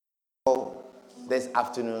this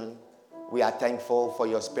afternoon. We are thankful for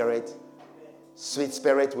your spirit. Sweet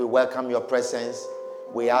Spirit, we welcome your presence.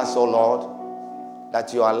 We ask, oh Lord,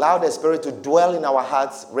 that you allow the Spirit to dwell in our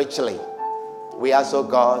hearts richly. We ask, oh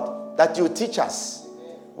God, that you teach us.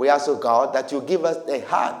 We ask, oh God, that you give us a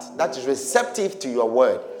heart that is receptive to your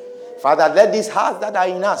word. Father, let these hearts that are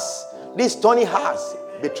in us, these stony hearts,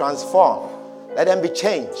 be transformed. Let them be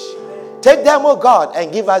changed. Take them, oh God,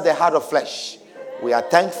 and give us the heart of flesh. We are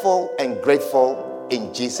thankful and grateful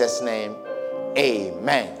in Jesus' name.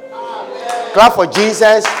 Amen. Clap for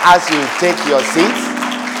Jesus as you take your seats.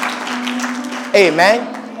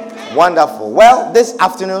 Amen. Wonderful. Well, this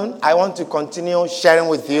afternoon, I want to continue sharing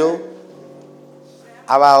with you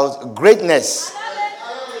about greatness.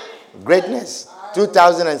 Greatness.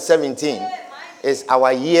 2017 is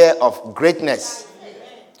our year of greatness.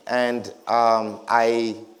 And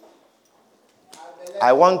I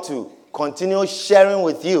want to continue sharing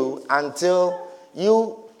with you until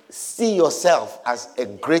you see yourself as a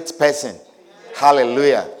great person.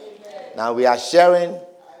 Hallelujah. Now we are sharing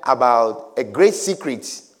about a great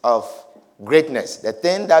secret of greatness, the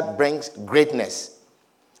thing that brings greatness.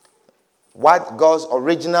 What God's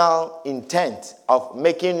original intent of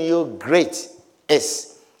making you great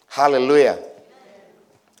is. Hallelujah.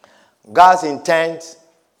 God's intent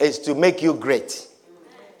is to make you great.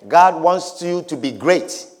 God wants you to be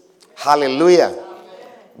great. Hallelujah.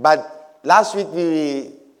 But last week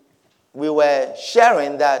we were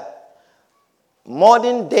sharing that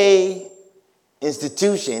modern day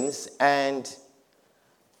institutions and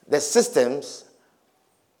the systems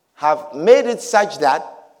have made it such that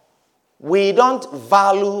we don't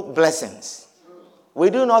value blessings. We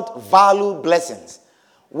do not value blessings.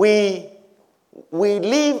 We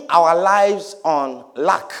live our lives on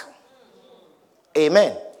luck.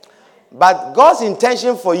 Amen. But God's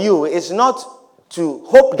intention for you is not to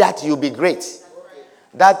hope that you'll be great.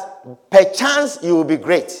 That perchance you will be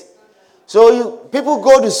great. So people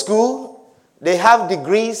go to school, they have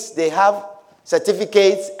degrees, they have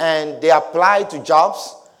certificates, and they apply to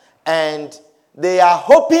jobs, and they are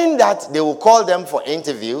hoping that they will call them for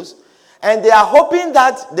interviews, and they are hoping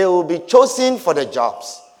that they will be chosen for the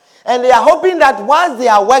jobs. And they are hoping that whilst they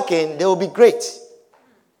are working, they will be great.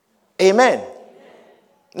 Amen.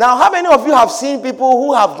 Now, how many of you have seen people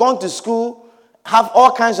who have gone to school, have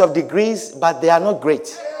all kinds of degrees, but they are not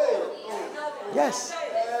great? Yes.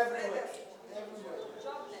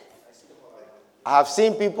 I have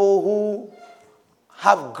seen people who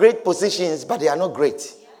have great positions, but they are not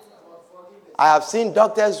great. I have seen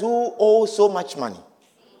doctors who owe so much money.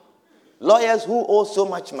 Lawyers who owe so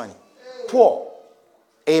much money. Poor.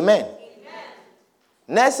 Amen.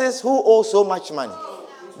 Nurses who owe so much money.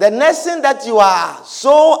 The nursing that you are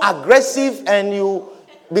so aggressive and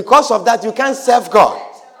because of that, you can't serve God.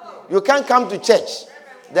 You can't come to church.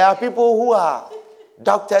 There are people who are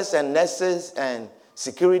doctors and nurses and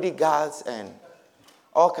security guards and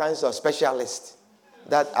all kinds of specialists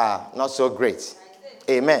that are not so great.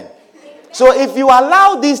 Amen. So if you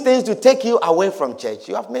allow these things to take you away from church,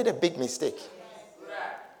 you have made a big mistake.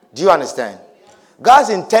 Do you understand? God's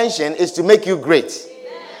intention is to make you great.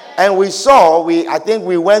 And I think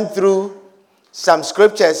we went through some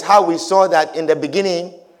scriptures, how we saw that in the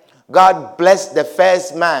beginning, God blessed the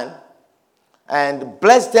first man and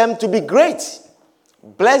blessed them to be great.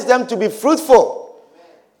 Blessed them to be fruitful.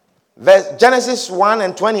 Genesis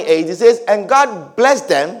 1:28, it says, and God blessed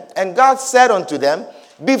them, and God said unto them,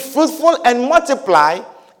 be fruitful and multiply,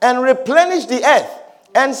 and replenish the earth,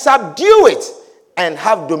 and subdue it, and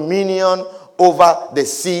have dominion over the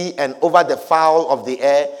sea, and over the fowl of the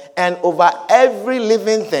air, and over every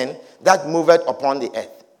living thing that moveth upon the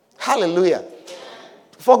earth. Hallelujah.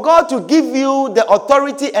 For God to give you the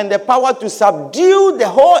authority and the power to subdue the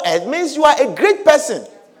whole earth means you are a great person.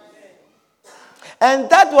 And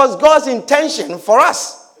that was God's intention for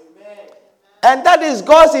us. And that is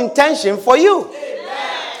God's intention for you.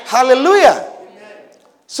 Hallelujah.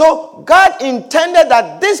 So God intended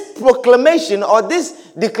that this proclamation or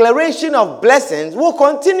this declaration of blessings will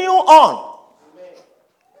continue on.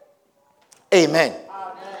 Amen.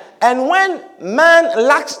 And when man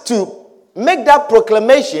lacks to make that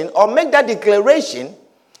proclamation or make that declaration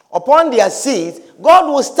upon their seeds, God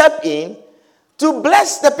will step in to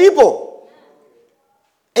bless the people.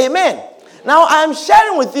 Amen. Now I am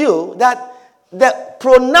sharing with you that the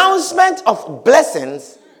pronouncement of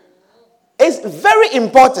blessings is very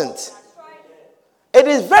important. It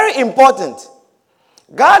is very important.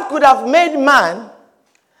 God could have made man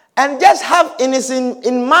and just have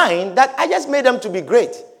in mind that I just made them to be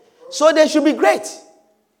great. So they should be great.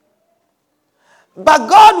 But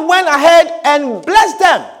God went ahead and blessed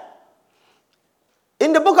them.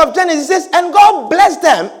 in the book of Genesis, it says, and God blessed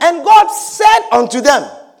them, and God said unto them.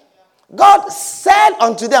 God said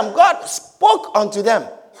unto them. God spoke unto them.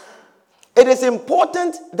 It is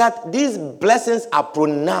important that these blessings are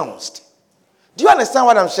pronounced. Do you understand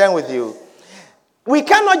what I'm sharing with you? We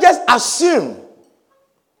cannot just assume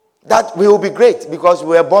that we will be great because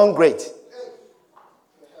we were born great.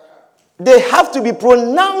 They have to be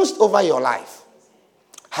pronounced over your life.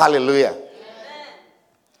 Hallelujah.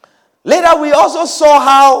 Later, we also saw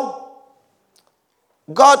how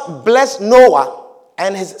God blessed Noah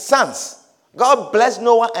and his sons. God blessed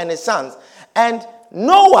Noah and his sons. And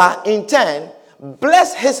Noah, in turn,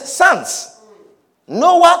 blessed his sons.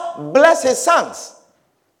 Noah blessed his sons.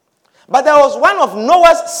 But there was one of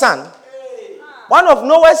Noah's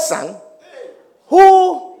son,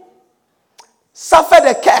 who suffered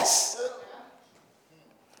a curse.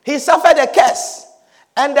 He suffered a curse.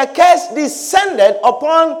 And the curse descended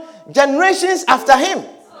upon generations after him.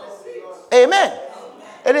 Amen.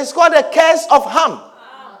 It is called the curse of Ham.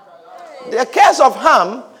 The curse of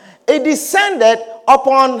Ham, it descended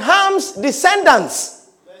upon Ham's descendants.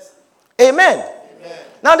 Amen.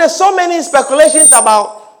 Now there's so many speculations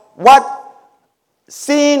about what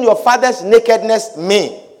seeing your father's nakedness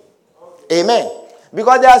mean. Amen.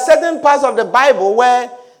 Because there are certain parts of the Bible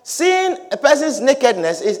where seeing a person's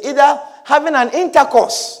nakedness is either having an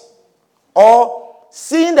intercourse or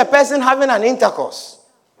seeing the person having an intercourse.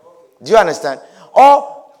 Do you understand?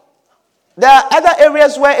 Or there are other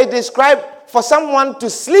areas where it describes for someone to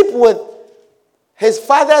sleep with his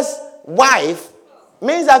father's wife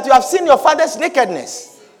means that you have seen your father's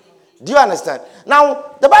nakedness. Do you understand?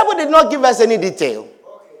 Now, the Bible did not give us any detail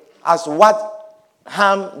as what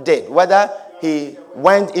Ham did, whether he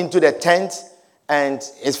went into the tent and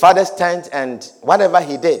his father's tent and whatever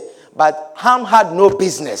he did. But Ham had no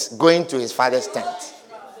business going to his father's tent.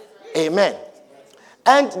 Amen.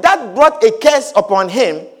 And that brought a curse upon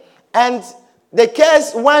him, and the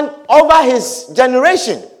curse went over his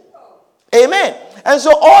generation. Amen. And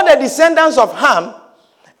so all the descendants of Ham,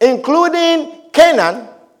 including Canaan,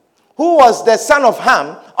 who was the son of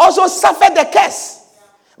Ham, also suffered the curse.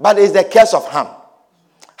 But it's the curse of Ham.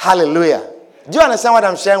 Hallelujah. Do you understand what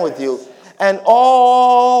I'm sharing with you? And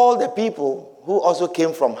all the people who also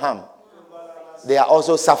came from Ham, they are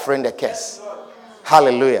also suffering the curse.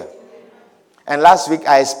 Hallelujah. And last week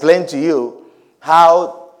I explained to you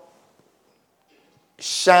how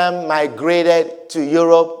Shem migrated to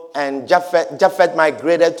Europe and Japheth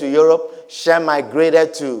migrated to Europe. Shem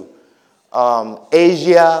migrated to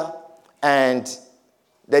Asia, and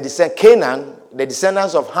Canaan, the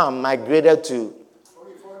descendants of Ham, migrated to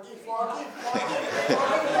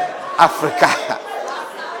Africa.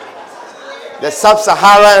 The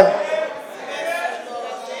sub-Saharan.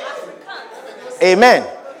 Amen.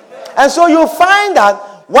 And so you find that,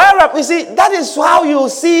 you see, that is how you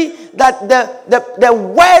see that the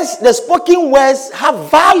words, the spoken words have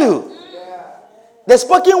value. The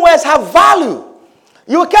spoken words have value.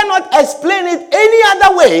 You cannot explain it any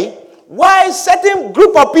other way why certain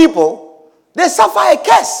group of people, they suffer a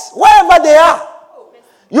curse wherever they are.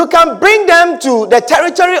 You can bring them to the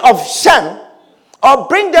territory of Shem or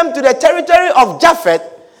bring them to the territory of Japheth.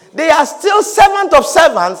 They are still servants of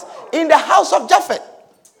servants in the house of Japheth.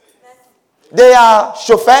 They are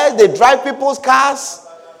chauffeurs. They drive people's cars.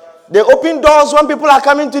 They open doors when people are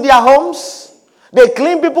coming to their homes. They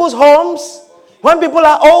clean people's homes. When people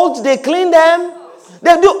are old, they clean them.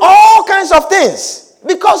 They do all kinds of things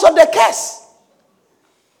because of the curse.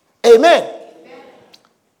 Amen.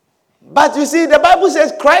 But you see, the Bible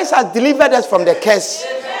says Christ has delivered us from the curse.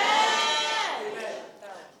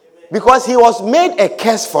 Because he was made a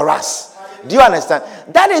curse for us. Do you understand?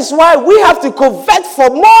 That is why we have to covet for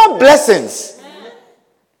more blessings.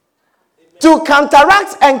 To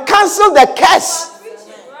counteract and cancel the curse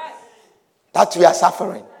that we are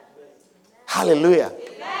suffering. Hallelujah.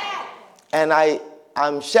 And I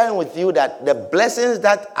am sharing with you that the blessings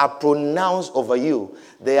that are pronounced over you,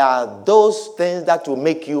 they are those things that will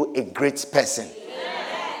make you a great person.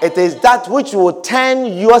 It is that which will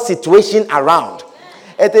turn your situation around.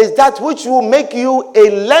 It is that which will make you a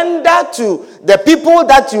lender to the people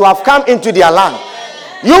that you have come into their land.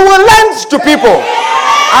 You will lend to people.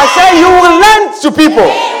 I say you will lend to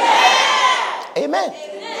people. Amen.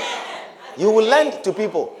 You will lend to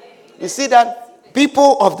people. You see that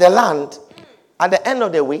people of the land, at the end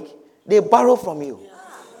of the week, they borrow from you.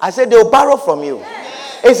 I said they'll borrow from you.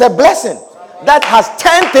 It's a blessing that has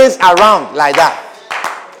turned things around like that.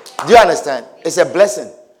 Do you understand? It's a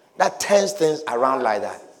blessing that turns things around like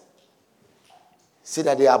that. See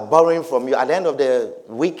that they are borrowing from you. At the end of the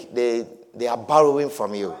week, they are borrowing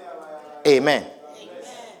from you. Amen.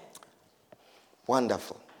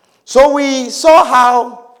 Wonderful. So we saw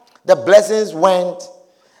how the blessings went,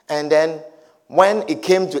 and then when it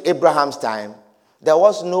came to Abraham's time, there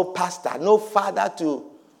was no pastor, no father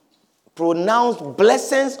to pronounce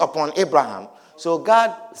blessings upon Abraham. So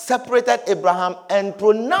God separated Abraham and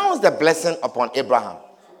pronounced the blessing upon Abraham.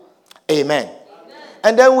 Amen.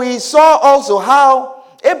 And then we saw also how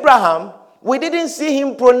Abraham, we didn't see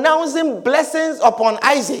him pronouncing blessings upon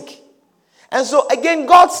Isaac. And so again,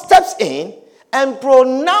 God steps in and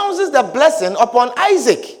pronounces the blessing upon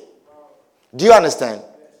Isaac. Do you understand?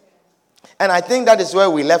 And I think that is where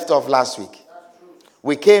we left off last week.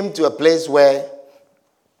 We came to a place where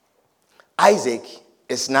Isaac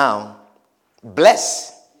is now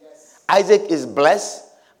blessed. Isaac is blessed.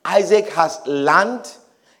 Isaac has land.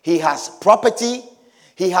 He has property.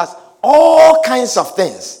 He has all kinds of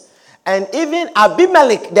things. And even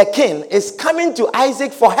Abimelech, the king, is coming to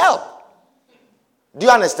Isaac for help. Do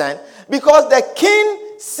you understand? Because the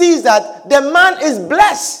king sees that the man is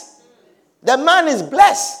blessed. The man is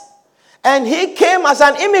blessed. And he came as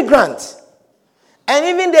an immigrant. And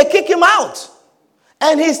even they kicked him out.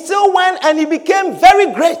 And he still went and he became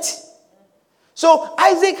very great. So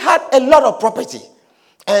Isaac had a lot of property.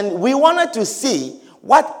 And we wanted to see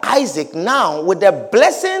what Isaac now, with the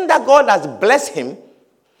blessing that God has blessed him.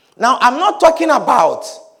 Now, I'm not talking about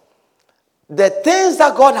the things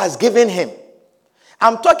that God has given him.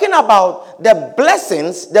 I'm talking about the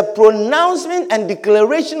blessings, the pronouncement and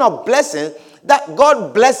declaration of blessings that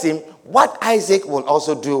God bless him, what Isaac will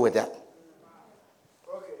also do with that.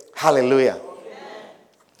 Okay. Hallelujah. Okay.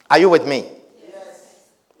 Are you with me? Yes.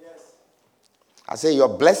 Yes. I say your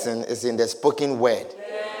blessing is in the spoken word.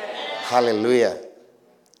 Yes. Hallelujah.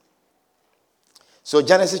 So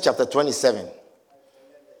Genesis chapter 27.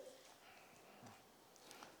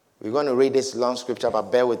 We're going to read this long scripture,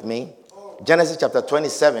 but bear with me. Genesis chapter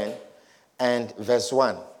 27 and verse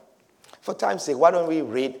 1. For time's sake, why don't we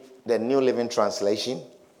read the New Living Translation?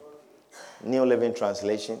 New Living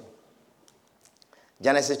Translation.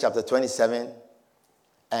 Genesis chapter 27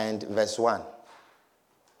 and verse 1.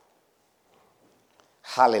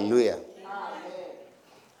 Hallelujah.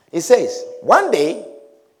 It says, one day,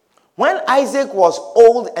 when Isaac was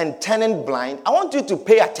old and turning blind, I want you to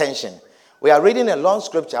pay attention. We are reading a long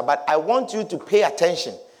scripture, but I want you to pay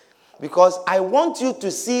attention because I want you to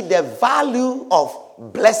see the value of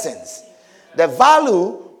blessings. The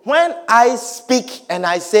value when I speak and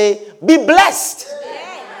I say, be blessed.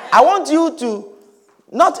 I want you to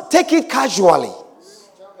not take it casually.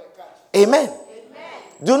 Amen.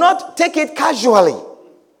 Do not take it casually.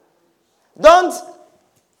 Don't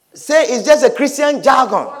say it's just a Christian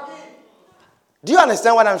jargon. Do you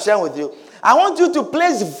understand what I'm sharing with you? I want you to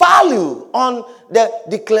place value on the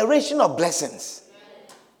declaration of blessings.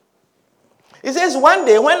 It says one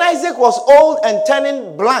day when Isaac was old and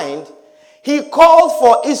turning blind, he called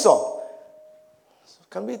for Esau. So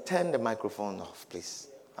can we turn the microphone off, please?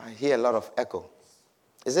 I hear a lot of echo.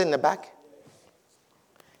 Is it in the back?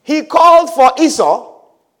 He called for Esau,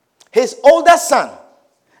 his older son,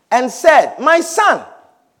 and said, my son.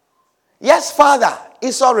 Yes, father,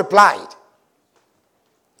 Esau replied.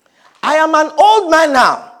 I am an old man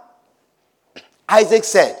now, Isaac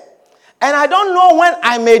said, and I don't know when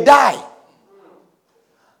I may die.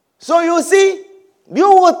 So you see, you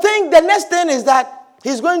will think the next thing is that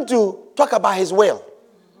he's going to talk about his will.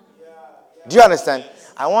 Do you understand?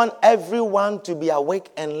 I want everyone to be awake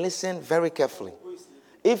and listen very carefully.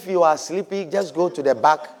 If you are sleepy, just go to the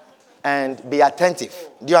back and be attentive.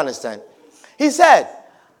 Do you understand? He said,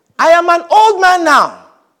 I am an old man now.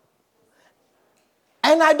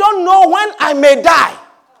 And I don't know when I may die.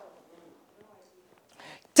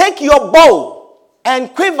 Take your bow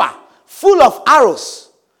and quiver full of arrows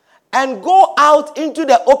and go out into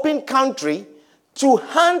the open country to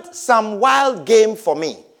hunt some wild game for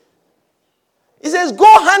me. He says, go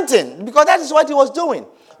hunting, because that is what he was doing.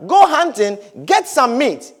 Go hunting, get some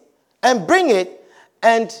meat and bring it.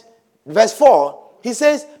 And verse 4, he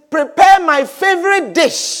says, prepare my favorite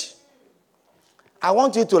dish. I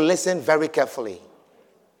want you to listen very carefully.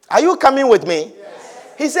 Are you coming with me?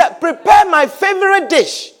 Yes. He said, prepare my favorite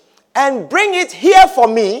dish and bring it here for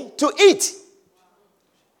me to eat.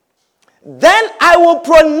 Then I will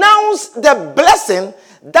pronounce the blessing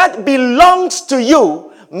that belongs to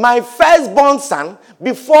you, my firstborn son,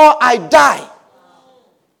 before I die.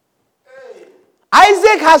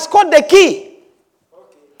 Isaac has caught the key.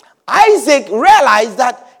 Isaac realized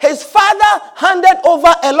that his father handed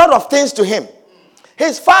over a lot of things to him.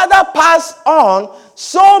 His father passed on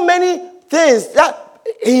so many things that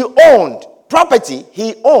he owned, property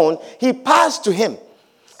he owned, he passed to him.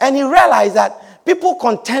 And he realized that people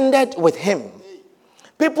contended with him.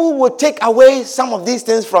 people would take away some of these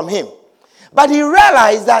things from him. But he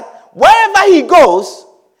realized that wherever he goes,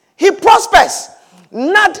 he prospers,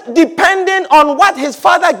 not depending on what his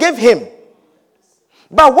father gave him.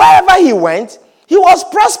 But wherever he went, he was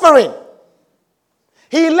prospering.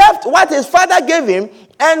 He left what his father gave him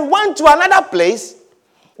and went to another place.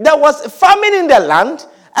 There was famine in the land.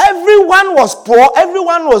 Everyone was poor.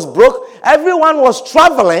 Everyone was broke. Everyone was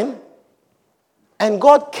traveling. And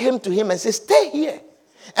God came to him and said, stay here.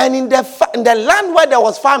 And in the land where there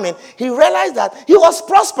was famine, he realized that he was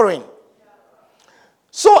prospering.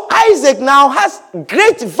 So Isaac now has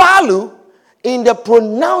great value in the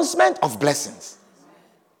pronouncement of blessings.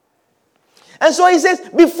 And so he says,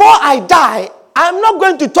 before I die, I'm not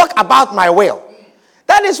going to talk about my will.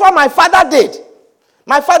 That is what my father did.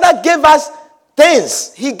 My father gave us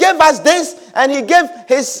things. He gave us this, and he gave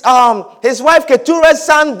his wife Keturah's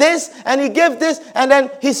son this, and he gave this, and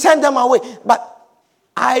then he sent them away. But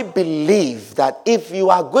I believe that if you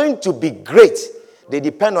are going to be great, they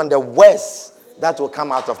depend on the words that will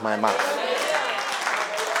come out of my mouth.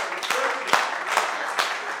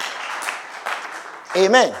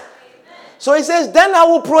 Amen. So he says, then I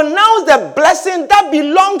will pronounce the blessing that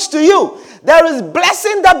belongs to you. There is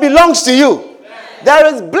blessing that belongs to you.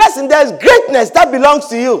 There is blessing, there is greatness that belongs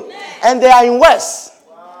to you. And they are in words.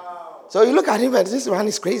 So you look at him and this man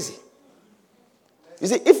is crazy. You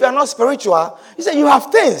see, if you are not spiritual, you say you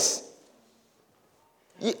have things.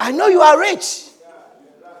 I know you are rich.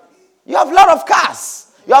 You have a lot of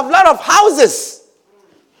cars. You have a lot of houses.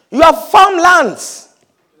 You have farmlands.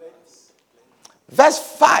 Verse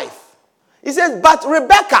 5. He says, but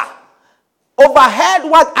Rebekah overheard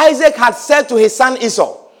what Isaac had said to his son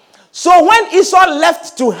Esau. So when Esau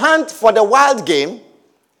left to hunt for the wild game,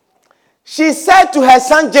 she said to her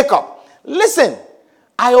son Jacob, listen,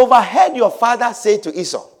 I overheard your father say to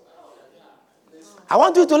Esau. I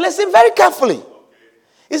want you to listen very carefully.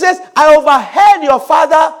 He says, I overheard your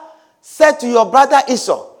father said to your brother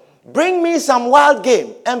Esau, bring me some wild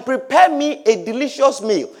game and prepare me a delicious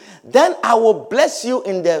meal. Then I will bless you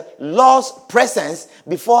in the Lord's presence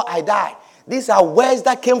before I die. These are words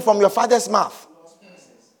that came from your father's mouth.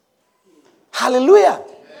 Hallelujah.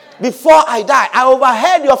 Before I die, I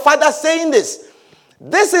overheard your father saying this.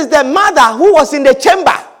 This is the mother who was in the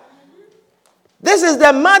chamber. This is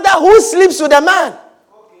the mother who sleeps with a man.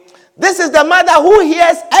 This is the mother who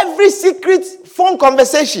hears every secret phone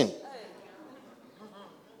conversation.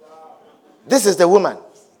 This is the woman.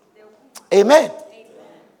 Amen.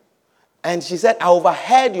 And she said, I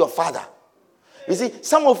overheard your father. You see,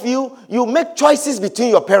 some of you make choices between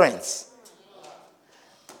your parents.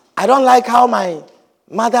 I don't like how my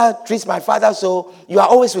mother treats my father, so you are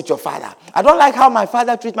always with your father. I don't like how my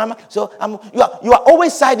father treats my mother, so you are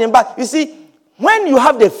always siding. But you see, when you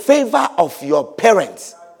have the favor of your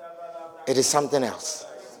parents, it is something else.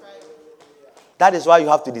 That is why you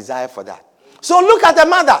have to desire for that. So look at the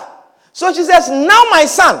mother. So she says, now my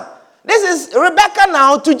son, this is Rebekah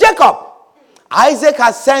now to Jacob. Isaac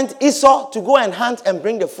has sent Esau to go and hunt and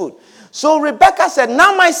bring the food. So Rebekah said,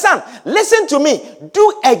 now my son, listen to me.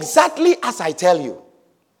 Do exactly as I tell you.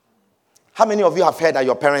 How many of you have heard that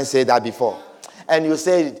your parents say that before? And you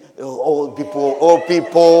say, old people, old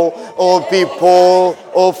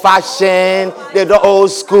fashioned, they don't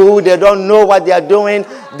old school, they don't know what they are doing.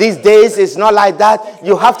 These days it's not like that.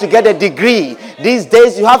 You have to get a degree. These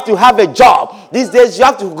days you have to have a job. These days you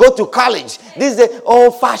have to go to college. These days,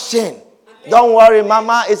 old fashioned. Don't worry,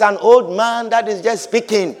 mama, it's an old man that is just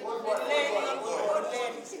speaking.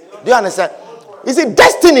 Do you understand? You see,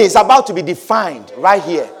 destiny is about to be defined right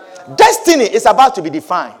here. Destiny is about to be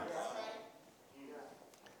defined.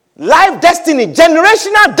 Life destiny,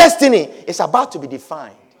 generational destiny is about to be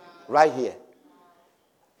defined right here.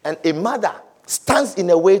 And a mother stands in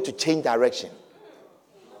a way to change direction.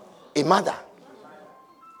 A mother.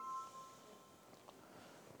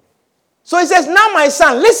 So he says, now my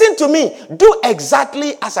son, listen to me. Do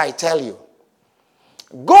exactly as I tell you.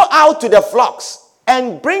 Go out to the flocks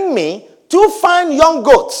and bring me 2 fine young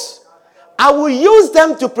goats. I will use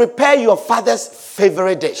them to prepare your father's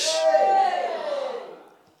favorite dish.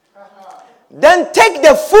 Then take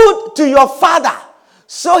the food to your father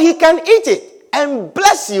so he can eat it and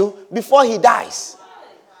bless you before he dies.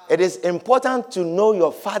 It is important to know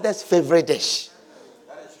your father's favorite dish.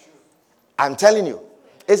 I'm telling you,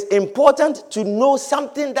 it's important to know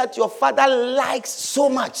something that your father likes so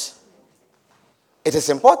much. It is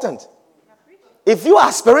important. If you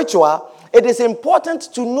are spiritual, it is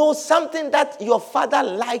important to know something that your father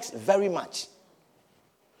likes very much.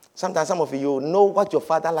 Sometimes some of you know what your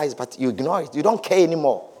father likes, but you ignore it. You don't care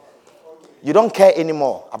anymore. You don't care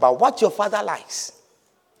anymore about what your father likes.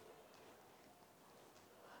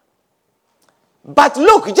 But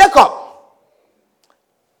look, Jacob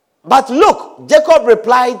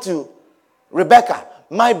replied to Rebekah,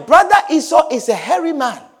 my brother Esau is a hairy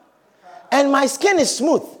man, and my skin is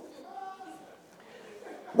smooth.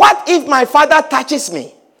 What if my father touches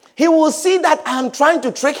me? He will see that I am trying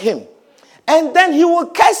to trick him, and then he will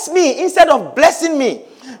curse me instead of blessing me.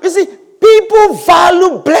 You see, people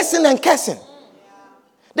value blessing and cursing.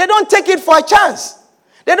 They don't take it for a chance.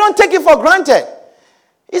 They don't take it for granted.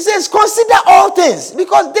 He says, consider all things,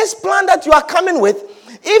 because this plan that you are coming with,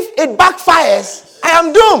 if it backfires, I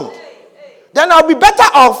am doomed. Then I'll be better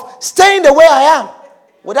off staying the way I am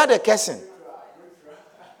without a cursing.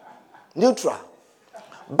 Neutral.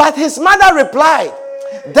 But his mother replied,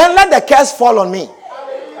 then let the curse fall on me,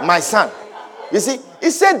 my son. You see,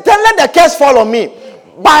 he said, then let the curse fall on me.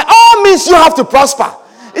 By all means, you have to prosper.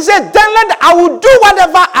 He said, then I will do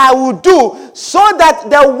whatever I will do so that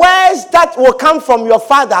the words that will come from your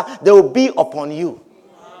father, they will be upon you.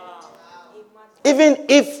 Even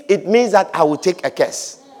if it means that I will take a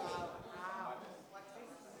curse.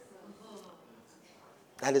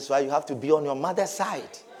 That is why you have to be on your mother's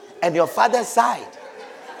side and your father's side.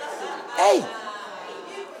 Hey.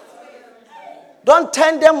 Don't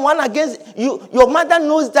turn them one against you. Your mother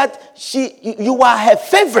knows that you are her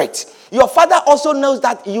favorite. Your father also knows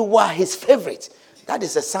that you are his favorite. That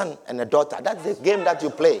is a son and a daughter. That's the game that you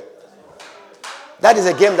play. That is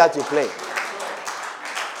a game that you play.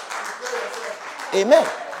 Amen.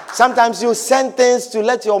 Sometimes you send things to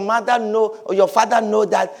let your mother know or your father know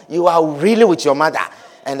that you are really with your mother.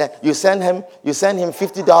 And then you send him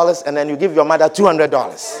 $50 and then you give your mother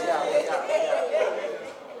 $200.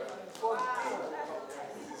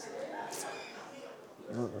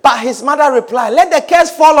 But his mother replied, let the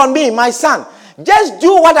curse fall on me, my son. Just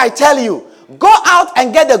do what I tell you. Go out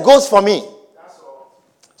and get the goats for me.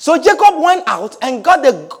 So Jacob went out and got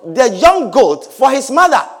the young goat for his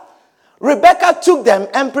mother. Rebekah took them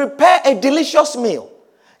and prepared a delicious meal.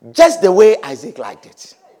 Just the way Isaac liked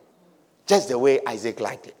it. Just the way Isaac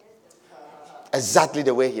liked it. Exactly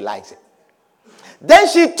the way he likes it. Then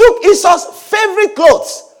she took Esau's favorite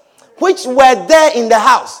clothes, which were there in the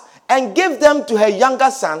house, and gave them to her younger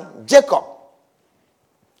son, Jacob.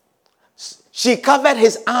 She covered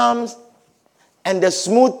his arms and the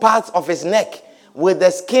smooth parts of his neck with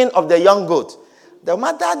the skin of the young goat. The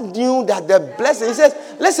mother knew that the blessing, he says,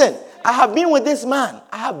 listen, I have been with this man.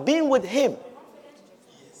 I have been with him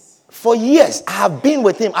for years. I have been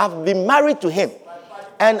with him. I have been married to him.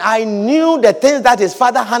 And I knew the things that his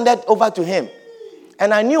father handed over to him.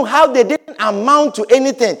 And I knew how they didn't amount to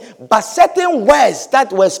anything. But certain words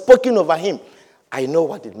that were spoken over him, I know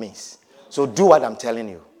what it means. So do what I'm telling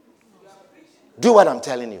you. Do what I'm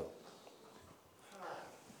telling you.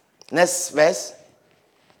 Next verse.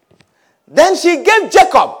 Then she gave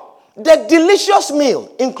Jacob the delicious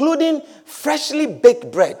meal, including freshly baked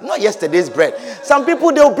bread. Not yesterday's bread. Some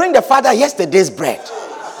people, they'll bring the father yesterday's bread.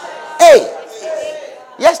 Hey,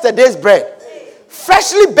 yesterday's bread.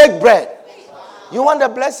 Freshly baked bread. You want a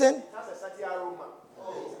blessing?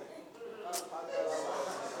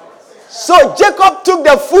 So Jacob took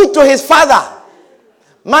the food to his father.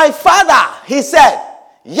 My father, he said.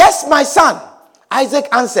 Yes, my son. Isaac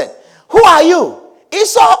answered. Who are you?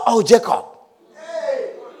 Esau or Jacob?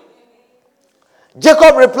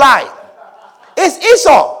 Jacob replied, it's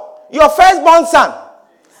Esau, your firstborn son.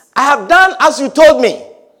 I have done as you told me.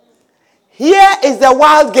 Here is the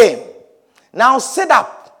wild game. Now sit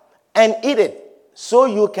up and eat it so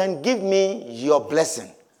you can give me your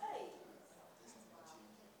blessing.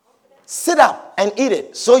 Sit up and eat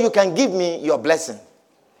it so you can give me your blessing.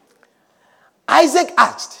 Isaac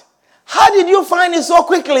asked, how did you find it so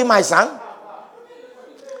quickly, my son?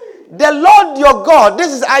 The Lord your God,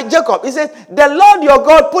 this is Jacob. He says, the Lord your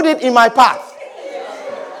God put it in my path.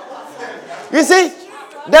 You see,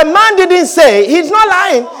 the man didn't say, he's not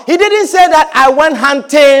lying. He didn't say that I went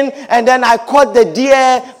hunting and then I caught the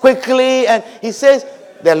deer quickly. And he says,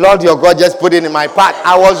 the Lord your God just put it in my path.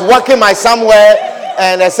 I was walking my somewhere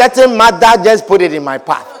and a certain mother just put it in my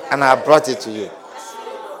path. And I brought it to you.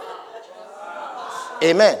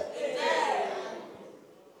 Amen.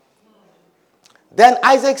 Then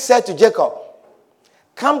Isaac said to Jacob,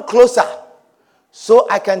 come closer so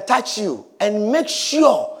I can touch you and make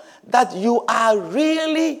sure that you are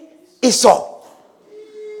really Esau.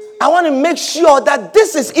 I want to make sure that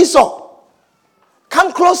this is Esau.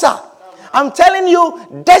 Come closer. I'm telling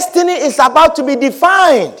you, destiny is about to be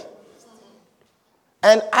defined.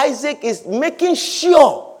 And Isaac is making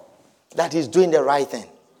sure that he's doing the right thing.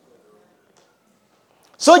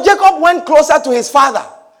 So Jacob went closer to his father.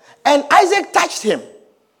 And Isaac touched him.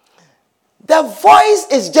 The voice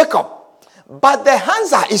is Jacob, but the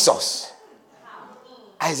hands are Esau's.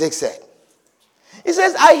 Isaac said. He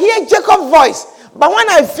says, I hear Jacob's voice, but when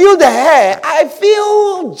I feel the hair, I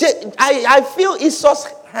feel Esau's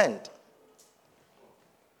hand.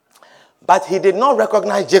 But he did not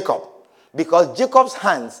recognize Jacob because Jacob's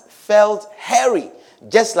hands felt hairy,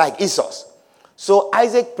 just like Esau's. So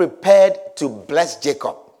Isaac prepared to bless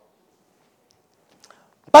Jacob.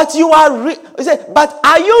 But he said, but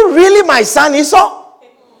are you really my son Esau?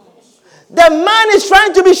 The man is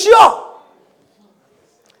trying to be sure.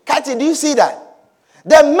 Kathy, do you see that?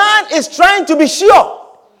 The man is trying to be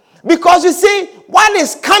sure. Because you see, what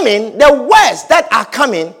is coming, the words that are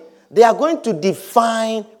coming, they are going to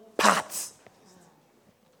define paths.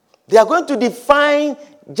 They are going to define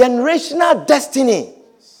generational destiny.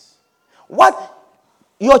 What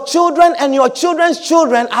your children and your children's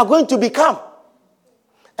children are going to become.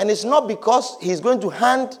 And it's not because he's going to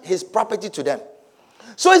hand his property to them.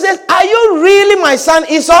 So he says, are you really my son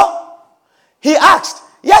Esau? He asked.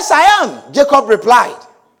 Yes, I am, Jacob replied.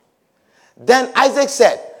 Then Isaac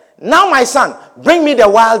said, now my son, bring me the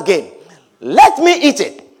wild game. Let me eat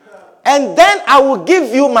it. And then I will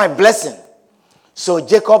give you my blessing. So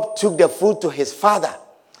Jacob took the food to his father,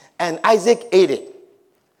 and Isaac ate it.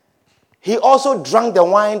 He also drank the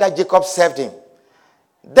wine that Jacob served him.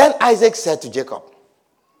 Then Isaac said to Jacob,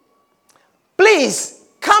 please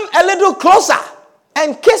come a little closer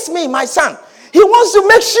and kiss me, my son. He wants to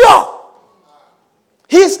make sure.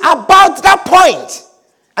 He's about that point,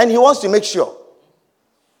 and he wants to make sure.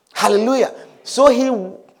 Hallelujah. So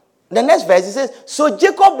the next verse, he says, so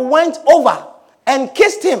Jacob went over and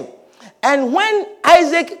kissed him. And when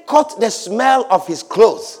Isaac caught the smell of his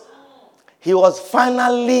clothes, he was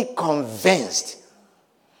finally convinced,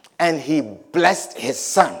 and he blessed his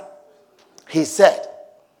son. He said,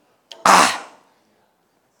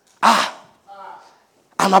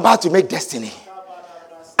 I'm about to make destiny.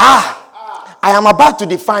 I am about to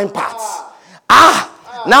define paths.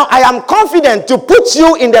 Now I am confident to put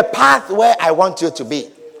you in the path where I want you to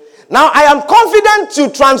be. Now I am confident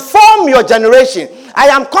to transform your generation. I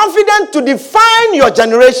am confident to define your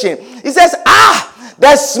generation. He says,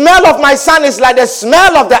 the smell of my son is like the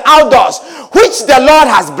smell of the outdoors, which the Lord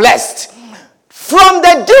has blessed. From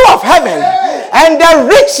the dew of heaven and the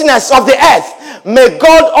richness of the earth, may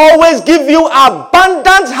God always give you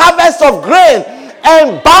abundant harvest of grain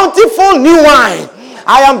and bountiful new wine.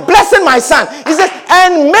 I am blessing my son. He says,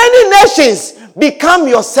 and many nations become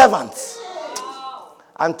your servants.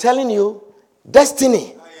 I'm telling you,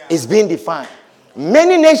 destiny is being defined.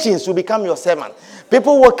 Many nations will become your servant.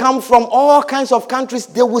 People will come from all kinds of countries.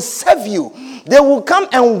 They will serve you. They will come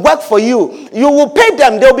and work for you. You will pay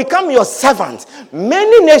them. They will become your servants.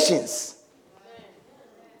 Many nations.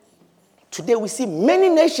 Today we see many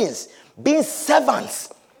nations being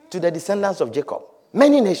servants to the descendants of Jacob.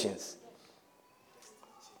 Many nations.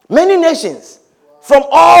 Many nations from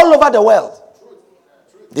all over the world.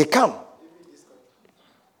 They come.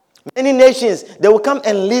 Many nations, they will come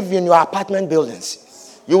and live in your apartment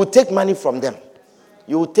buildings. You will take money from them.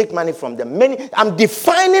 You will take money from them. I'm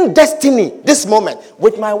defining destiny this moment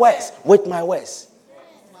with my words. With my words.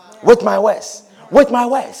 With my words. With my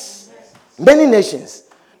words. Many nations.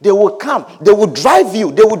 They will come. They will drive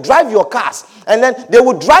you. They will drive your cars. And then they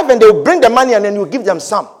will drive and they will bring the money and then you give them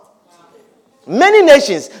some. Many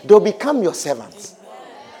nations, they will become your servants.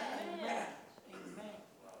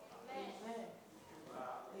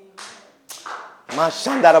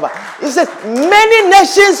 He says, many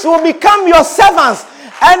nations will become your servants,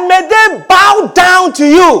 and may they bow down to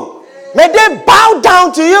you. May they bow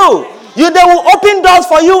down to you. They will open doors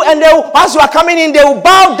for you, and as you are coming in, they will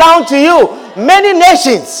bow down to you. Many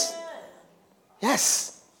nations.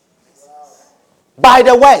 Yes. By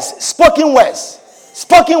the words, spoken words.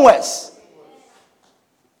 Spoken words.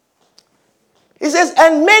 He says,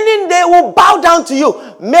 and many they will bow down to you.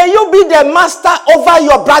 May you be the master over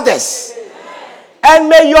your brothers. And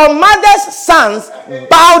may your mother's sons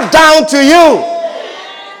bow down to you.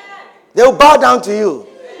 They will bow down to you.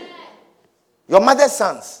 Your mother's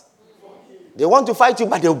sons. They want to fight you,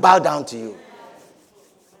 but they will bow down to you.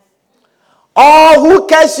 All who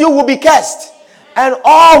curse you will be cursed. And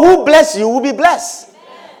all who bless you will be blessed.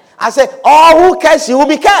 I said, all who curse you will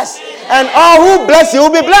be cursed. And all who bless you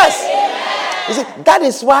will be blessed. You see, that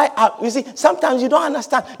is why, sometimes you don't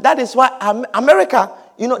understand. That is why America,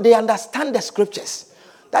 they understand the scriptures.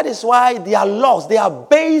 That is why their laws, they are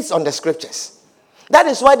based on the scriptures. That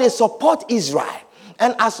is why they support Israel.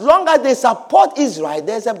 And as long as they support Israel,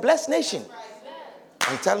 there's a blessed nation.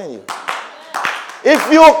 I'm telling you.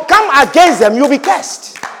 If you come against them, you'll be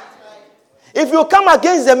cursed. If you come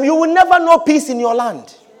against them, you will never know peace in your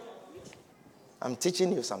land. I'm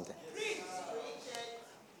teaching you something.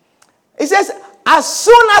 It says, as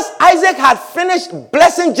soon as Isaac had finished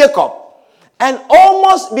blessing Jacob, and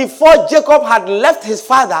almost before Jacob had left his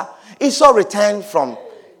father, Esau returned from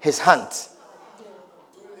his hunt.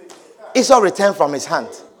 Esau returned from his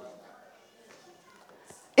hunt.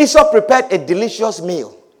 Esau prepared a delicious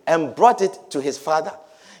meal and brought it to his father.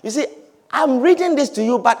 You see, I'm reading this to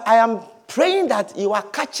you, but I am praying that you are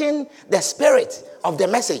catching the spirit of the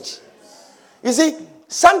message. You see,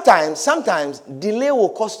 sometimes delay will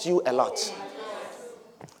cost you a lot.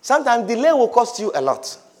 Sometimes delay will cost you a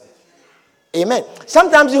lot. Amen.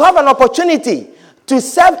 Sometimes you have an opportunity to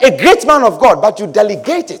serve a great man of God, but you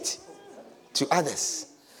delegate it to others.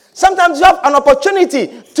 Sometimes you have an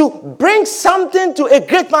opportunity to bring something to a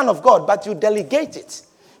great man of God, but you delegate it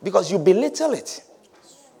because you belittle it.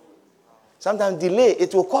 Sometimes delay,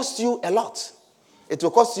 it will cost you a lot. It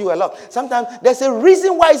will cost you a lot. Sometimes there's a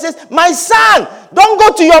reason why he says, my son, don't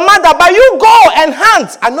go to your mother, but you go and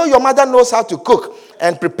hunt. I know your mother knows how to cook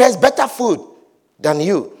and prepares better food than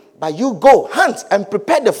you. But you go, hunt, and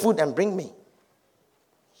prepare the food and bring me.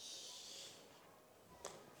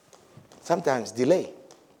 Sometimes delay,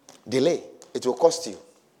 it will cost you.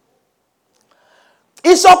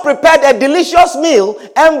 Esau prepared a delicious meal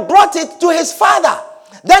and brought it to his father.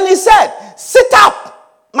 Then he said, sit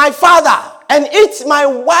up, my father, and eat my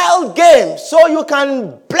wild game so you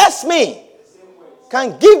can bless me,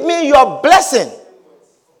 can give me your blessing.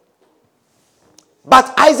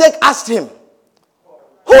 But Isaac asked him,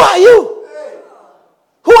 who are you?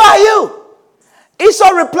 Who are you?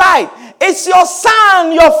 Esau replied, it's your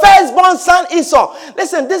son, your firstborn son Esau.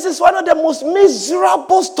 Listen, this is one of the most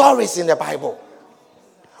miserable stories in the Bible.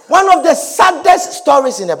 One of the saddest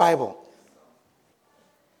stories in the Bible.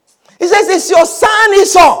 He says, it's your son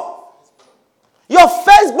Esau, your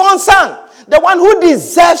firstborn son, the one who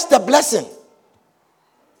deserves the blessing.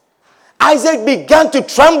 Isaac began to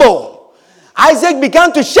tremble. Isaac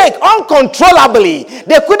began to shake uncontrollably.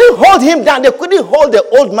 They couldn't hold him down. They couldn't hold the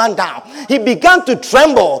old man down. He began to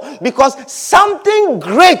tremble because something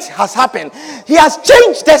great has happened. He has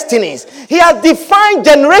changed destinies. He has defined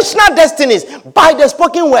generational destinies by the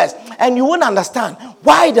spoken words. And you won't understand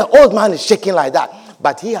why the old man is shaking like that.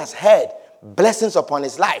 But he has heard blessings upon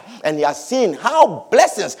his life. And he has seen how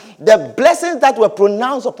the blessings that were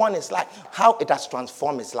pronounced upon his life, how it has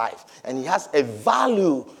transformed his life. And he has a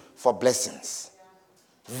value for blessings.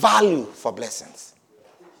 Value for blessings.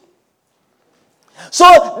 So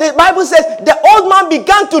the Bible says the old man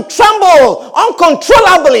began to tremble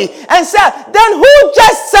uncontrollably and said, then who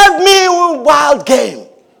just served me wild game?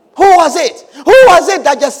 Who was it? Who was it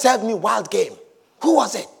that just served me wild game? Who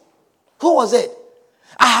was it? Who was it?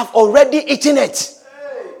 I have already eaten it.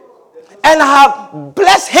 And I have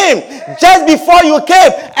blessed him just before you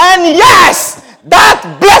came. And yes,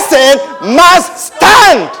 that blessing must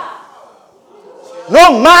stand.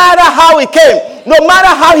 No matter how he came, no matter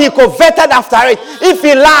how he coveted after it, if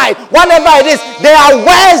he lied, whatever it is, there are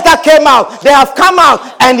words that came out. They have come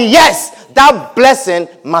out. And yes, that blessing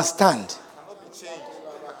must stand.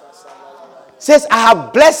 Says, I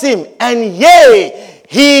have blessed him, and yea,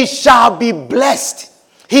 he shall be blessed.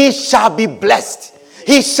 He shall be blessed.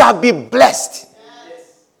 He shall be blessed.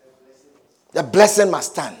 The blessing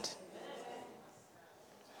must stand.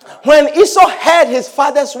 When Esau heard his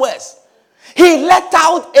father's words, he let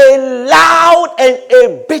out a loud and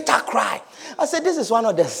a bitter cry. I said, this is one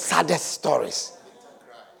of the saddest stories.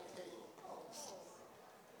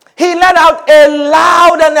 He let out a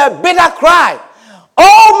loud and a bitter cry.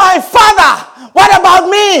 Oh, my father, what about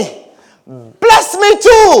me? Bless me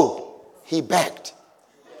too, he begged.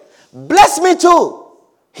 Bless me too,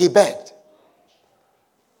 he begged.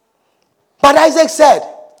 But Isaac said,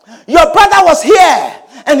 your brother was here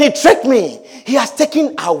and he tricked me. He has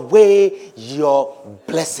taken away your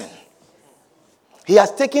blessing. He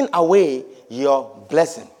has taken away your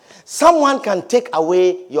blessing. Someone can take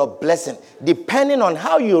away your blessing depending on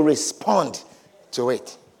how you respond to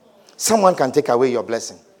it. Someone can take away your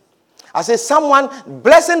blessing. I say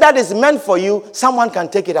blessing that is meant for you, someone can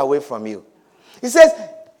take it away from you. He says,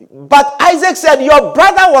 but Isaac said, your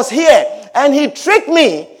brother was here and he tricked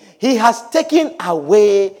me. He has taken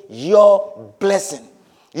away your blessing.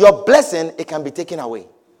 Your blessing, it can be taken away.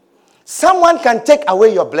 Someone can take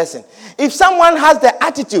away your blessing. If someone has the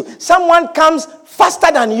attitude, someone comes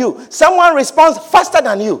faster than you, someone responds faster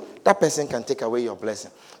than you, that person can take away your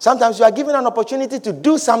blessing. Sometimes you are given an opportunity to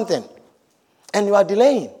do something and you are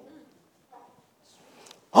delaying.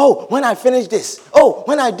 Oh, when I finish this. Oh,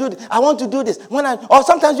 when I do this, I want to do this. Or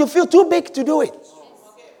sometimes you feel too big to do it.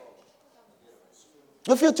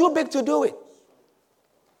 You feel too big to do it.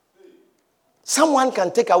 Someone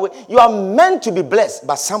can take away. You are meant to be blessed,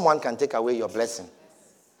 but someone can take away your blessing.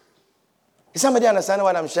 Is somebody understanding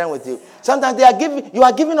what I'm sharing with you? Sometimes you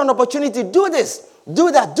are given an opportunity. Do this,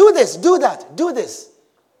 do that, do this, do that, do this.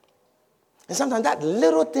 And sometimes that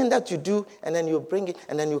little thing that you do, and then you bring it,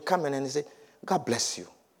 and then you come and then you say, God bless you.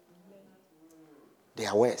 They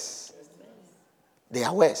are worse. They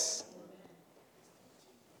are worse.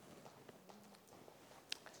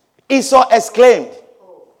 Esau exclaimed,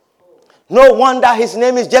 no wonder his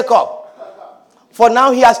name is Jacob, for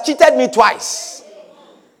now he has cheated me twice.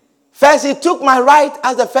 First, he took my right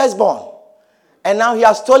as the firstborn, and now he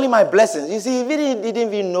has stolen my blessings. You see, he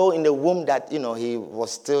didn't even know in the womb that, he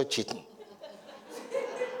was still cheating.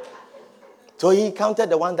 So he counted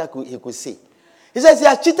the one that he could see. He says, he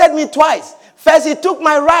has cheated me twice. First, he took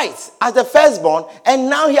my rights as the firstborn, and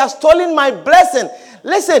now he has stolen my blessing.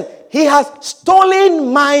 Listen, he has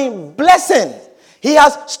stolen my blessing. He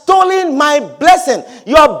has stolen my blessing.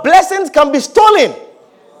 Your blessings can be stolen.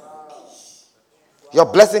 Your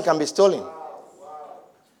blessing can be stolen.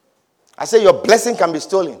 I say your blessing can be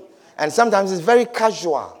stolen. And sometimes it's very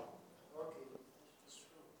casual.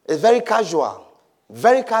 It's very casual.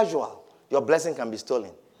 Very casual. Your blessing can be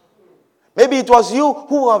stolen. Maybe it was you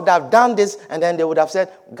who would have done this, and then they would have said,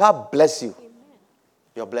 God bless you.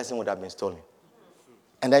 Your blessing would have been stolen.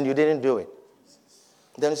 And then you didn't do it.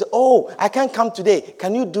 Then you say, oh, I can't come today.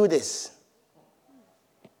 Can you do this?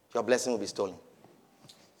 Your blessing will be stolen.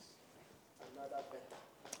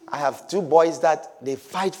 I have two boys that they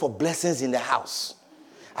fight for blessings in the house.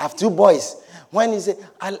 I have two boys. When he say,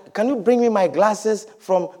 can you bring me my glasses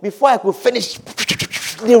from before I could finish?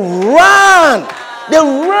 They run. They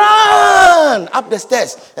run up the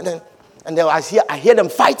stairs. And then I hear them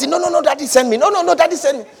fighting. No, Daddy send me. No, Daddy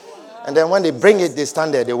send me. And then when they bring it, they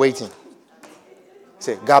stand there, they're waiting.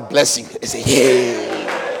 Say, God bless you. They say, yay.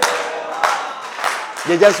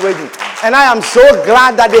 They're just waiting. And I am so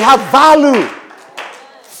glad that they have value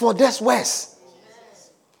for just words.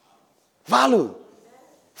 Value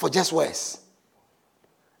for just words.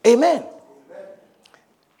 Amen.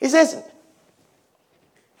 He says,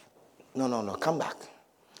 no, come back.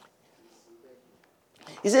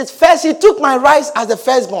 He says, first he took my rights as the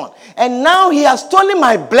firstborn, and now he has stolen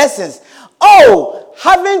my blessings. Oh,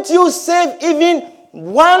 haven't you saved even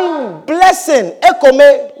one blessing?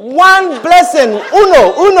 Ekome, one blessing.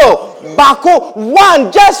 Uno, bako,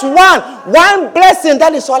 one, just one. One blessing,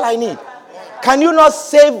 that is all I need. Can you not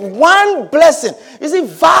save one blessing? You see,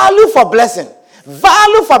 value for blessing.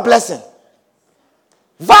 Value for blessing.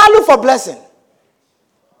 Value for blessing.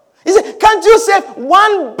 He said, can't you save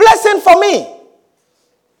one blessing for me?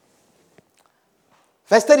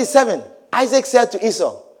 Verse 37, Isaac said to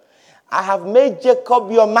Esau, I have made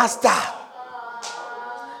Jacob your master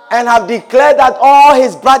and have declared that all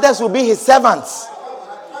his brothers will be his servants.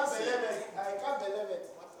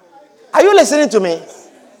 Are you listening to me?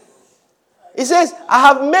 He says, I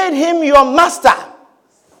have made him your master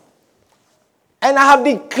and I have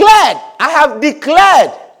declared.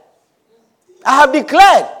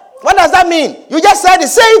 What does that mean? You just said it.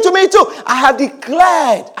 Say it to me too. I have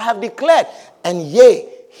declared. And yea,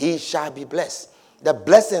 he shall be blessed. The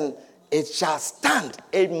blessing, it shall stand.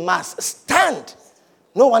 It must stand.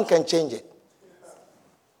 No one can change it.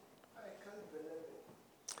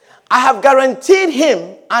 I have guaranteed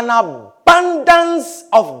him an abundance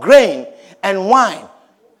of grain and wine.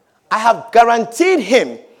 I have guaranteed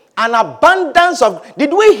him an abundance of...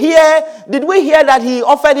 Did we hear that he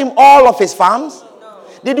offered him all of his farms?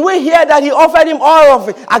 Did we hear that he offered him all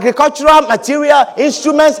of agricultural material,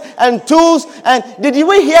 instruments, and tools? And did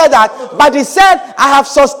we hear that? But he said, I have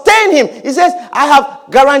sustained him. He says, I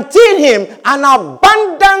have guaranteed him an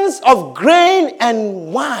abundance of grain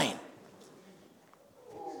and wine.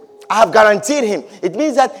 I have guaranteed him. It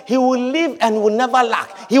means that he will live and will never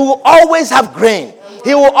lack. He will always have grain.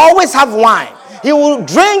 He will always have wine. He will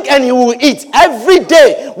drink and he will eat every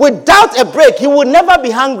day without a break. He will never be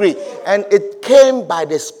hungry. And it came by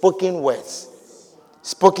the spoken words.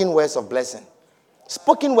 Spoken words of blessing.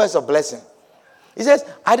 Spoken words of blessing. He says,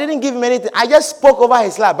 I didn't give him anything. I just spoke over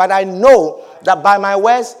his life. But I know that by my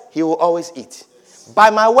words, he will always eat. By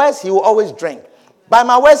my words, he will always drink. By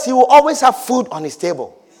my words, he will always have food on his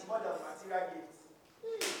table.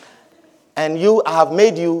 And I have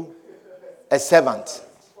made you a servant.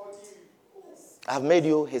 I have made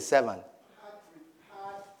you his servant.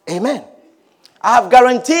 Amen. I have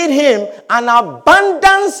guaranteed him an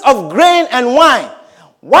abundance of grain and wine.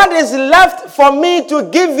 What is left for me to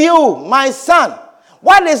give you, my son?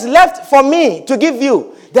 What is left for me to give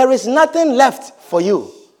you? There is nothing left for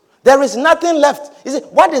you. There is nothing left. You see,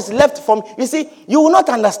 what is left from, you see, you will not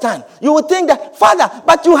understand. You will think that, Father,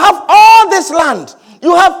 but you have all this land.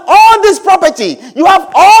 You have all this property. You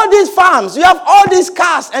have all these farms. You have all these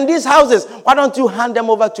cars and these houses. Why don't you hand them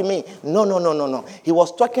over to me? No. He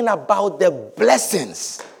was talking about the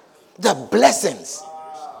blessings. The blessings.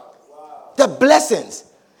 The blessings.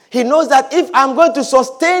 He knows that if I'm going to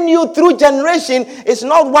sustain you through generation, it's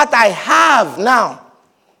not what I have now,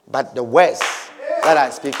 but the words that I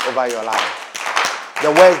speak over your life. The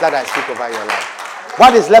words that I speak over your life.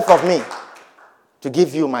 What is left of me to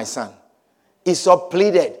give you, my son? Esau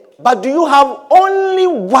pleaded, but do you have only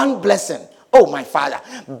one blessing? Oh, my father,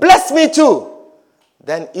 bless me too.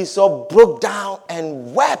 Then Esau broke down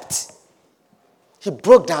and wept. He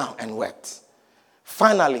broke down and wept.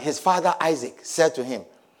 Finally, his father Isaac said to him,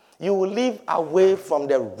 you will live away from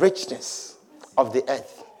the richness of the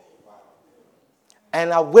earth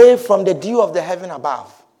and away from the dew of the heaven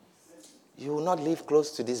above. You will not live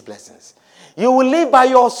close to these blessings. You will live by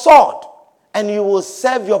your sword and you will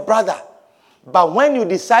serve your brother. But when you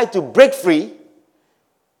decide to break free,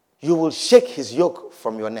 you will shake his yoke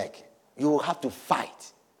from your neck. You will have to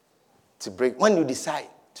fight to break. When you decide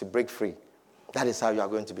to break free, that is how you are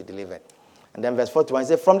going to be delivered. And then verse 41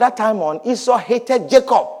 says, from that time on, Esau hated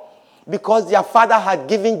Jacob because their father had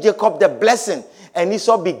given Jacob the blessing. And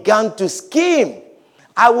Esau began to scheme.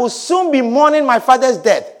 I will soon be mourning my father's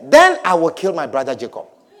death. Then I will kill my brother Jacob.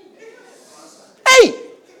 Hey!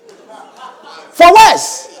 For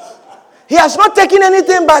worse. He has not taken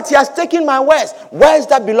anything, but he has taken my words. Words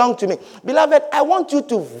that belong to me. Beloved, I want you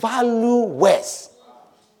to value words.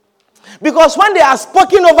 Because when they are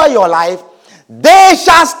spoken over your life, they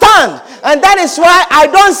shall stand. And that is why I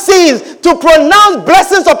don't cease to pronounce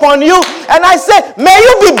blessings upon you. And I say, may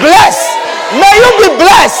you be blessed. May you be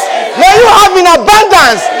blessed. May you have in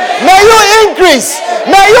abundance. May you increase.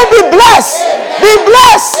 May you be blessed. Be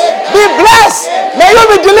blessed. Be blessed. May you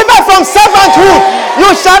be delivered from servanthood.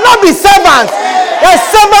 You shall not be servants. The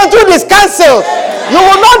servanthood is cancelled. You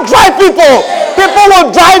will not drive people. People will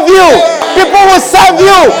drive you. People will serve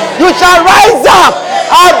you. You shall rise up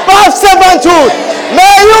above servanthood.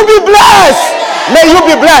 May you be blessed. May you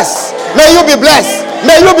be blessed. May you be blessed.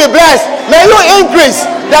 May you be blessed. May you increase.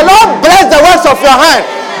 The Lord bless the works of your hand.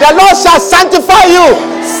 The Lord shall sanctify you,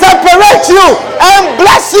 separate you, and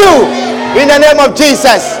bless you. In the name of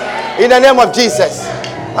Jesus. In the name of Jesus.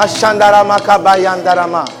 The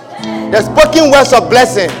spoken words of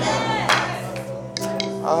blessing.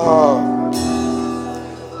 Oh.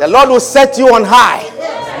 The Lord will set you on high.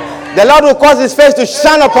 The Lord will cause his face to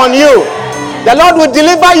shine upon you. The Lord will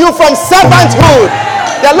deliver you from servanthood.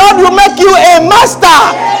 The Lord will make you a master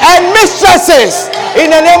and mistresses. In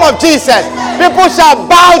the name of Jesus. People shall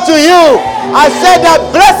bow to you. I said the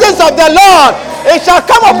blessings of the Lord, it shall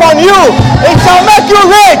come upon you. It shall make you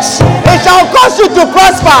rich. It shall cause you to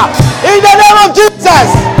prosper. In the name of Jesus.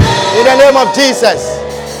 In the name of Jesus.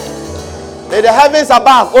 May the heavens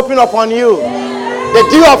above open upon you. The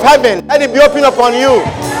dew of heaven, let it be open upon you.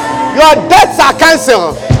 Your debts are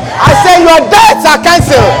cancelled. I say your debts are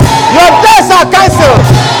cancelled. Your debts are cancelled.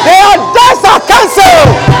 Your debts are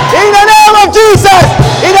cancelled. In the name of Jesus.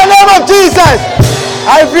 In the name of Jesus.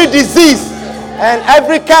 Every disease and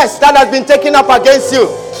every curse that has been taken up against you,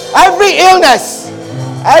 every illness,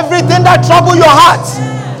 everything that trouble your heart,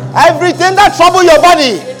 everything that trouble your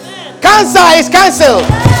body, cancer is cancelled.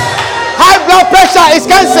 High blood pressure is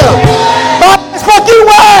cancelled. But spoken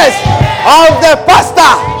words of the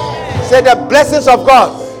pastor say the blessings of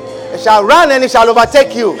God, it shall run and it shall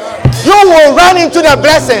overtake you. You will run into the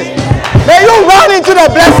blessings. May you run into the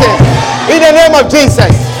blessings in the name of Jesus.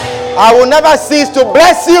 I will never cease to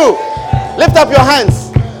bless you. Lift up your hands.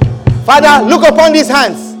 Father, look upon these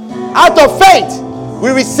hands. Out of faith, we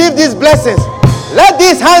receive these blessings. Let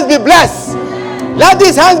these hands be blessed. Let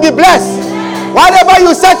these hands be blessed. Whatever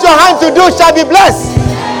you set your hand to do shall be blessed.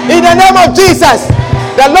 In the name of Jesus,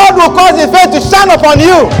 the Lord will cause his face to shine upon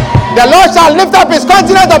you. The Lord shall lift up his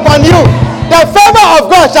countenance upon you. The favor of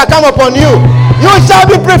God shall come upon you. You shall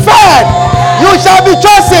be preferred. You shall be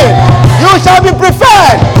chosen. You shall be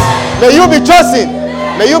preferred. May you be chosen.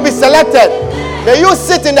 May you be selected. May you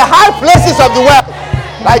sit in the high places of the world.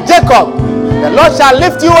 Like Jacob, the Lord shall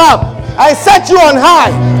lift you up and set you on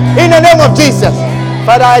high. In the name of Jesus.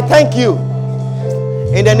 Father, I thank you.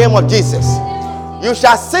 In the name of Jesus. You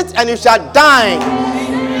shall sit and you shall dine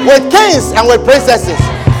with kings and with princesses.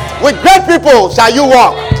 With great people shall you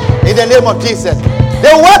walk. In the name of Jesus.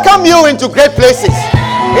 They welcome you into great places.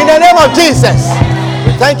 In the name of Jesus.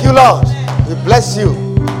 We thank you, Lord. We bless you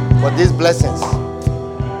for these blessings.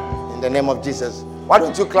 In the name of Jesus. Why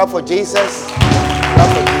don't you clap for Jesus? Clap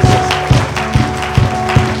for Jesus.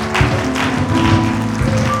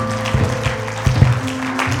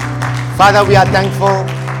 Father, we are thankful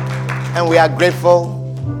and we are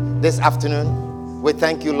grateful this afternoon. We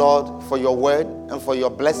thank you, Lord, for your word and for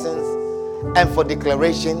your blessings and for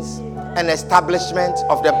declarations and establishment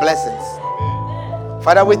of the blessings.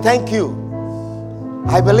 Father, we thank you.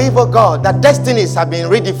 I believe, oh God, that destinies have been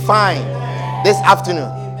redefined this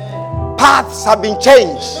afternoon. Paths have been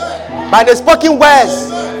changed by the spoken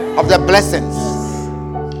words of the blessings.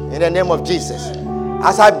 In the name of Jesus.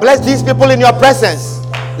 As I bless these people in your presence,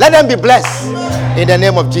 let them be blessed in the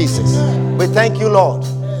name of Jesus. We thank you, Lord,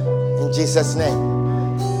 in Jesus' name.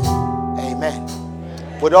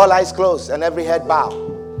 Amen. With all eyes closed and every head bowed,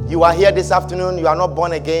 you are here this afternoon, you are not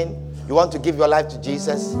born again, you want to give your life to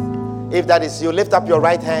Jesus. If that is you, lift up your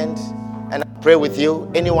right hand and I pray with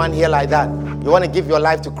you. Anyone here like that? You want to give your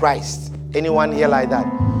life to Christ? Anyone here like that?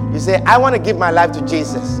 You say, I want to give my life to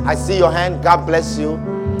Jesus. I see your hand. God bless you.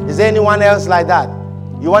 Is there anyone else like that?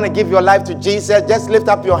 You want to give your life to Jesus? Just lift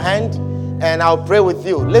up your hand and I'll pray with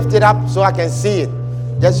you. Lift it up so I can see it.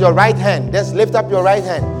 Just your right hand. Just lift up your right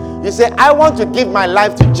hand. You say, I want to give my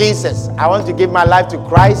life to Jesus. I want to give my life to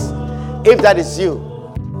Christ. If that is you,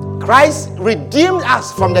 Christ redeemed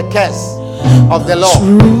us from the curse of the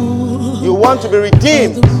law. You want to be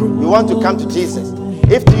redeemed. You want to come to Jesus.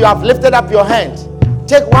 If you have lifted up your hand,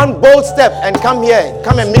 take one bold step and come here.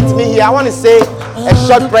 Come and meet me here. I want to say a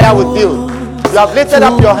short prayer with you. You have lifted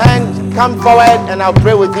up your hand. Come forward and I'll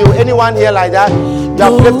pray with you. Anyone here like that? You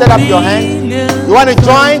have lifted up your hand. You want to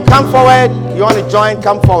join? Come forward. You want to join?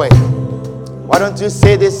 Come forward. Why don't you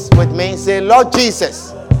say this with me? Say, Lord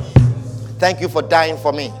Jesus, thank you for dying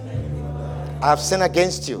for me. I have sinned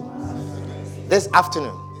against you this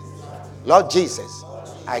afternoon. Lord Jesus,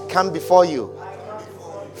 I come before you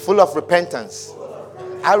full of repentance.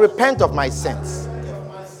 I repent of my sins.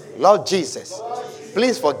 Lord Jesus,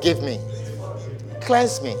 please forgive me.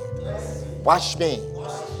 Cleanse me. Wash me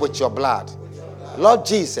with your blood. Lord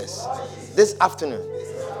Jesus, this afternoon,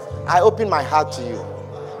 I open my heart to you.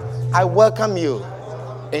 I welcome you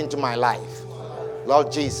into my life.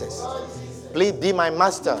 Lord Jesus, please be my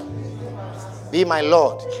master. Be my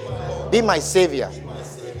Lord. Be my Savior.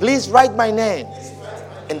 Please write my name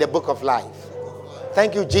in the book of life.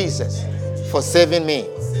 Thank you, Jesus, for saving me.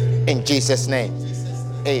 In Jesus' name.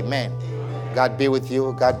 Amen. God be with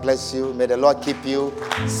you. God bless you. May the Lord keep you,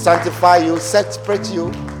 sanctify you, separate you,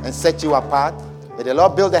 and set you apart. May the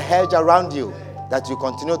Lord build a hedge around you that you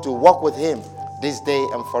continue to walk with Him this day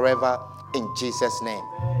and forever. In Jesus' name.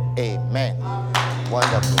 Amen.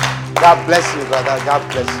 Wonderful. God bless you, brother.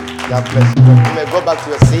 God bless you. God bless you. You may go back to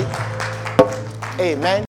your seat. Amen.